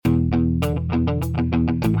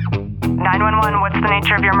the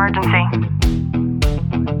nature of your emergency?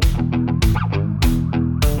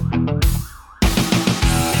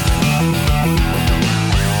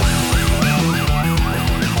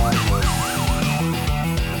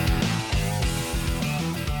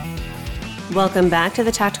 Welcome back to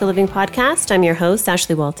the Tactical Living Podcast. I'm your host,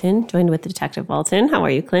 Ashley Walton, joined with Detective Walton. How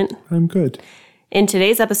are you, Clint? I'm good. In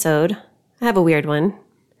today's episode, I have a weird one.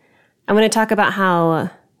 I want to talk about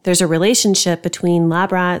how there's a relationship between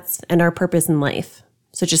lab rats and our purpose in life.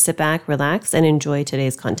 So just sit back, relax, and enjoy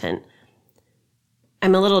today's content.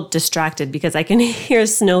 I'm a little distracted because I can hear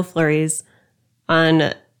snow flurries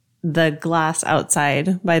on the glass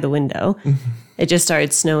outside by the window. It just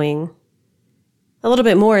started snowing a little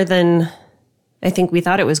bit more than I think we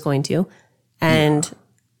thought it was going to. And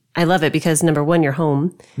I love it because, number one, you're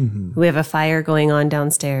home. Mm-hmm. We have a fire going on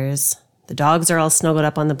downstairs. The dogs are all snuggled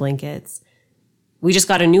up on the blankets. We just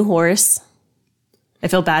got a new horse. I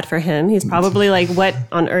feel bad for him. He's probably like, what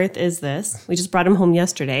on earth is this? We just brought him home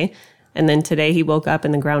yesterday. And then today he woke up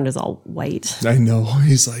and the ground is all white. I know.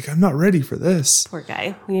 He's like, I'm not ready for this. Poor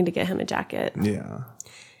guy. We need to get him a jacket. Yeah.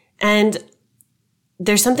 And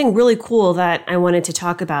there's something really cool that I wanted to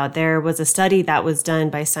talk about. There was a study that was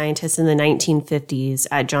done by scientists in the 1950s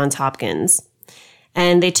at Johns Hopkins.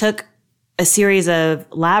 And they took a series of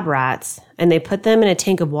lab rats and they put them in a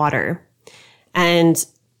tank of water. And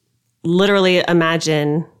literally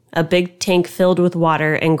imagine a big tank filled with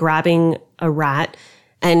water and grabbing a rat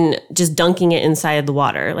and just dunking it inside the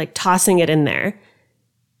water, like tossing it in there.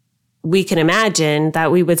 We can imagine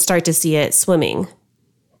that we would start to see it swimming.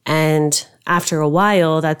 And after a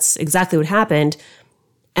while, that's exactly what happened.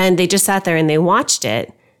 And they just sat there and they watched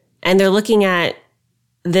it. And they're looking at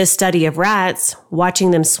this study of rats,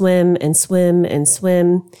 watching them swim and swim and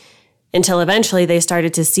swim until eventually they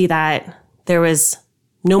started to see that there was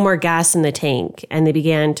no more gas in the tank and they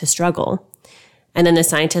began to struggle. And then the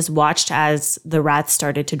scientists watched as the rats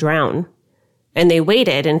started to drown. And they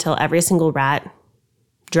waited until every single rat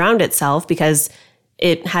drowned itself because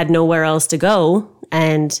it had nowhere else to go.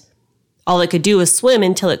 And all it could do was swim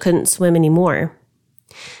until it couldn't swim anymore.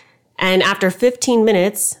 And after 15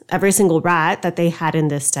 minutes, every single rat that they had in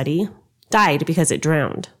this study died because it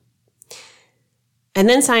drowned. And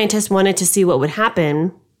then scientists wanted to see what would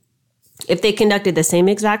happen if they conducted the same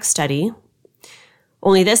exact study,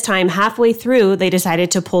 only this time, halfway through, they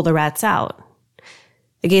decided to pull the rats out.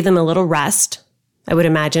 They gave them a little rest, I would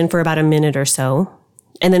imagine, for about a minute or so.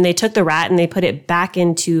 And then they took the rat and they put it back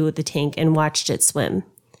into the tank and watched it swim.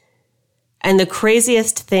 And the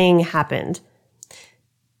craziest thing happened.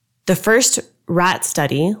 The first rat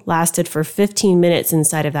study lasted for 15 minutes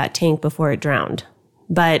inside of that tank before it drowned.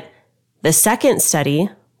 But the second study,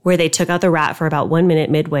 where they took out the rat for about 1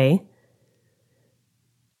 minute midway,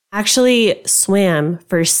 actually swam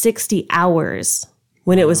for 60 hours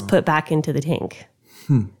when it was put back into the tank.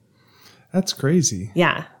 That's crazy.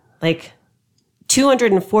 Yeah, like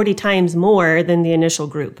 240 times more than the initial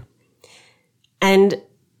group. And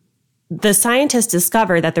the scientists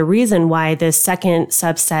discovered that the reason why this second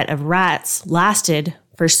subset of rats lasted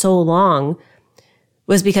for so long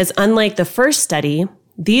was because, unlike the first study,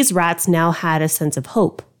 these rats now had a sense of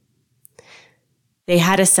hope. They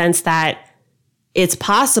had a sense that it's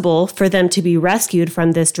possible for them to be rescued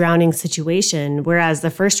from this drowning situation, whereas the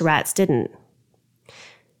first rats didn't.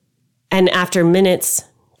 And after minutes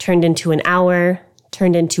turned into an hour,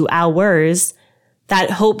 turned into hours,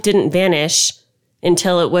 that hope didn't vanish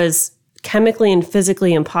until it was chemically and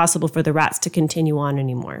physically impossible for the rats to continue on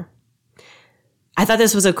anymore. I thought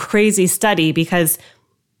this was a crazy study because,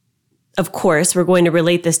 of course, we're going to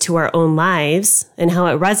relate this to our own lives and how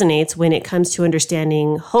it resonates when it comes to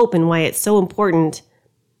understanding hope and why it's so important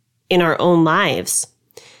in our own lives.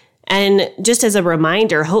 And just as a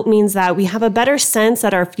reminder, hope means that we have a better sense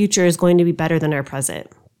that our future is going to be better than our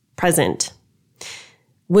present.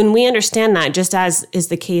 When we understand that, just as is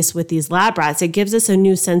the case with these lab rats, it gives us a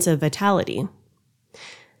new sense of vitality.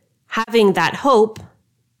 Having that hope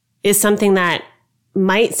is something that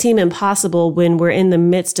might seem impossible when we're in the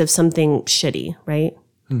midst of something shitty, right?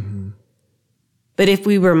 Mm-hmm. But if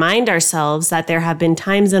we remind ourselves that there have been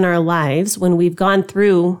times in our lives when we've gone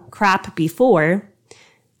through crap before,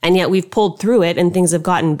 and yet we've pulled through it and things have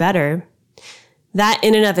gotten better, that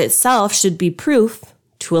in and of itself should be proof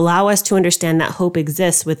to allow us to understand that hope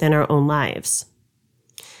exists within our own lives.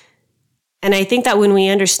 And I think that when we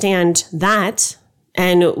understand that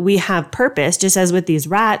and we have purpose, just as with these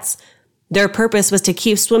rats, their purpose was to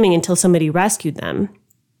keep swimming until somebody rescued them.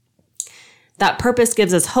 That purpose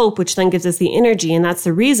gives us hope, which then gives us the energy. And that's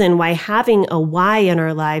the reason why having a why in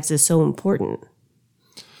our lives is so important.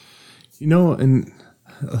 You know, and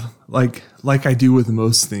like I do with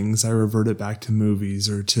most things, I revert it back to movies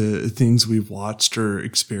or to things we've watched or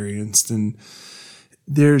experienced. And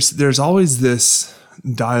there's always this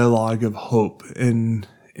dialogue of hope, and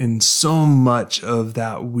so much of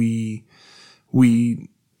that we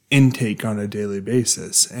intake on a daily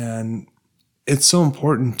basis. And it's so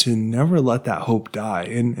important to never let that hope die.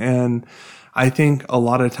 And I think a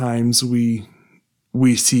lot of times we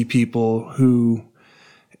see people who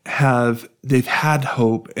they've had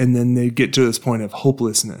hope, and then they get to this point of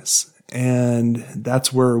hopelessness. And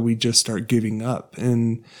that's where we just start giving up.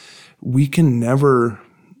 And we can never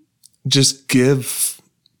just give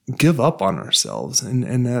up on ourselves.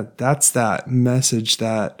 And that's that message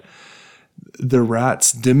that the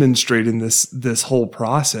rats demonstrate in this whole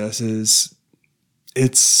process is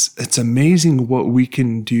it's amazing what we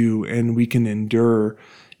can do and we can endure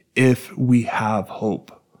if we have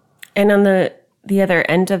hope. And on the other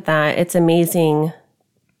end of that, it's amazing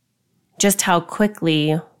just how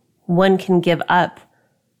quickly one can give up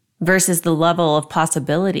versus the level of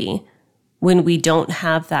possibility when we don't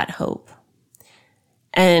have that hope.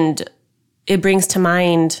 And it brings to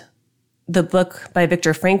mind the book by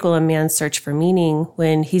Viktor Frankl, A Man's Search for Meaning,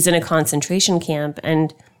 when he's in a concentration camp.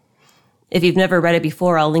 And if you've never read it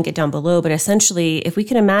before, I'll link it down below. But essentially, if we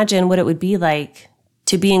can imagine what it would be like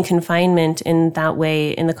to be in confinement in that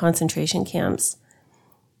way in the concentration camps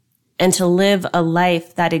and to live a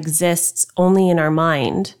life that exists only in our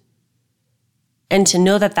mind, and to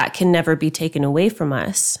know that that can never be taken away from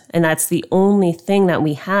us. And that's the only thing that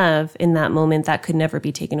we have in that moment that could never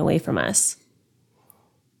be taken away from us.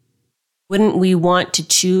 Wouldn't we want to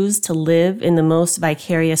choose to live in the most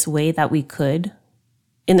vicarious way that we could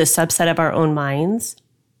in the subset of our own minds?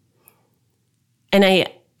 And I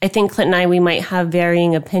think Clint and I, we might have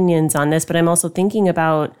varying opinions on this, but I'm also thinking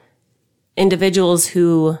about individuals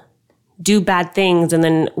who do bad things and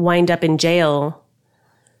then wind up in jail,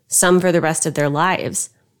 some for the rest of their lives.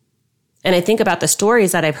 And I think about the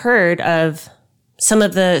stories that I've heard of some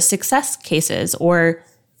of the success cases or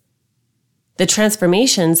the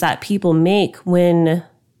transformations that people make when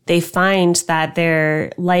they find that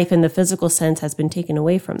their life in the physical sense has been taken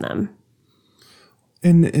away from them.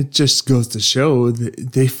 And it just goes to show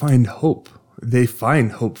that they find hope. They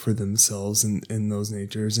find hope for themselves in those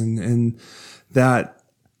natures. And that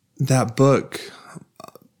book,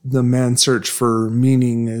 The Man's Search for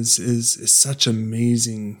Meaning, is such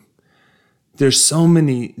amazing. There's so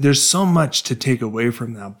much to take away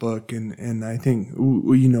from that book. And I think,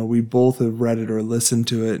 we both have read it or listened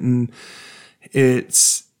to it, and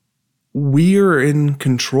we are in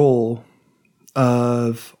control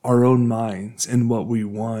of our own minds and what we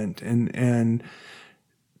want, and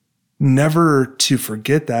never to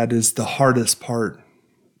forget that is the hardest part.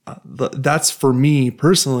 That's, for me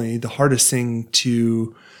personally, the hardest thing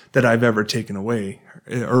that I've ever taken away,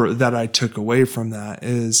 or that I took away from that,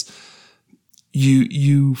 is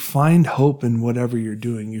you find hope in whatever you're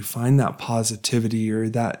doing. You find that positivity or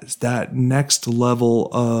that next level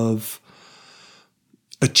of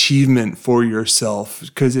achievement for yourself,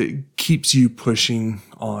 because it keeps you pushing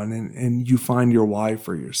on, and you find your why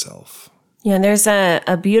for yourself. Yeah, there's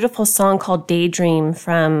a beautiful song called Daydream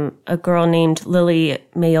from a girl named Lily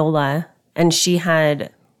Mayola, and she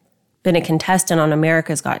had been a contestant on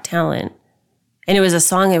America's Got Talent. And it was a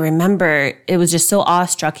song I remember, it was just so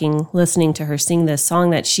awe-striking listening to her sing this song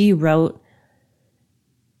that she wrote.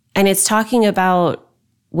 And it's talking about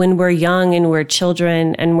when we're young and we're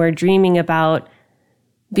children and we're dreaming about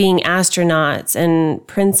being astronauts and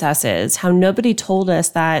princesses, how nobody told us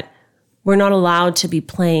that we're not allowed to be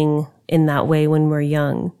playing in that way when we're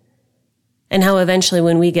young. And how eventually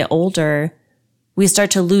when we get older, we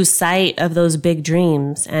start to lose sight of those big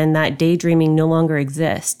dreams, and that daydreaming no longer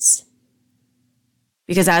exists.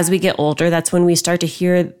 Because as we get older, that's when we start to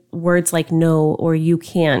hear words like no or you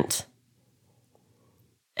can't.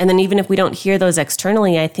 And then even if we don't hear those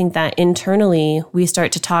externally, I think that internally we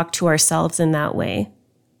start to talk to ourselves in that way.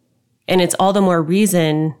 And it's all the more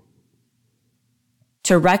reason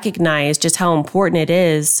to recognize just how important it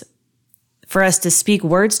is for us to speak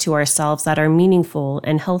words to ourselves that are meaningful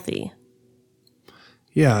and healthy.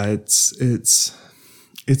 Yeah, it's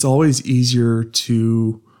always easier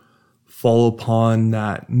to fall upon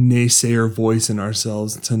that naysayer voice in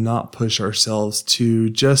ourselves, to not push ourselves, to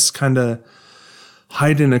just kind of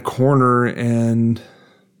hide in a corner and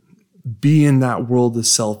be in that world of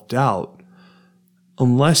self-doubt,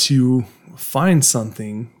 unless you find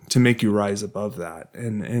something to make you rise above that.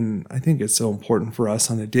 And I think it's so important for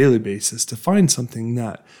us on a daily basis to find something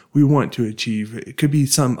that we want to achieve. It could be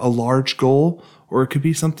a large goal, or it could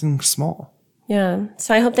be something small. Yeah.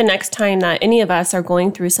 So I hope the next time that any of us are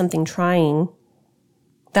going through something trying,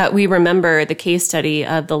 that we remember the case study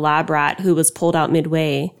of the lab rat who was pulled out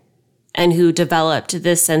midway and who developed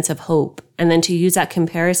this sense of hope. And then to use that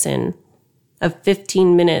comparison of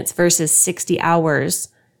 15 minutes versus 60 hours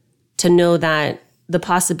to know that the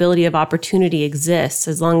possibility of opportunity exists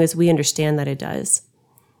as long as we understand that it does.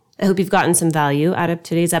 I hope you've gotten some value out of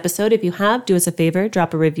today's episode. If you have, do us a favor,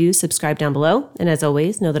 drop a review, subscribe down below. And as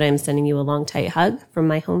always, know that I'm sending you a long, tight hug from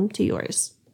my home to yours.